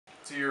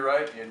To your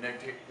right, you have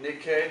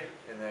Nick Cade.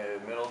 In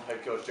the middle,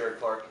 head coach Derek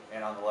Clark.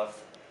 And on the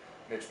left,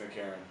 Mitch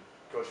McCarron.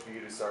 Coach, if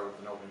you could start with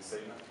an opening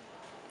statement.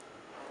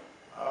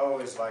 I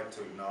always like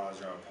to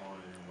acknowledge our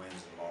opponent in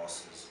wins and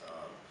losses.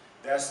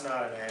 That's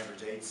not an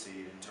average 8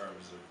 seed in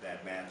terms of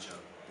that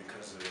matchup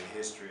because of the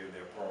history of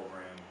their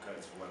program,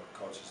 because of what the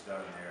coach has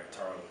done there at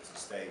Tarleton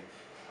State.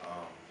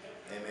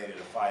 They made it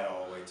a fight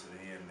all the way to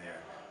the end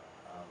there.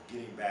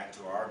 Getting back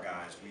to our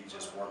guys, we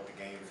just worked the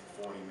game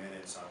for 40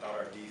 minutes. I thought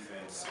our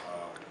defense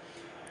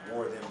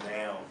wore them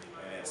down,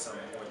 and at some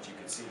point you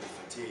could see the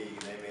fatigue,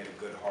 and they made a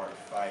good hard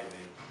fight, and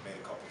they made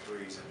a couple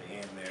threes at the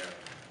end there.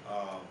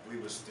 We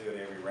withstood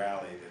every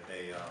rally that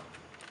they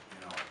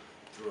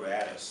threw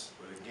at us,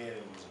 but again,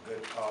 it was a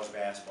good college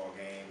basketball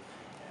game,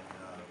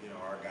 and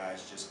our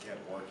guys just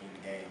kept working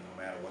the game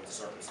no matter what the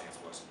circumstance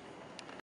was.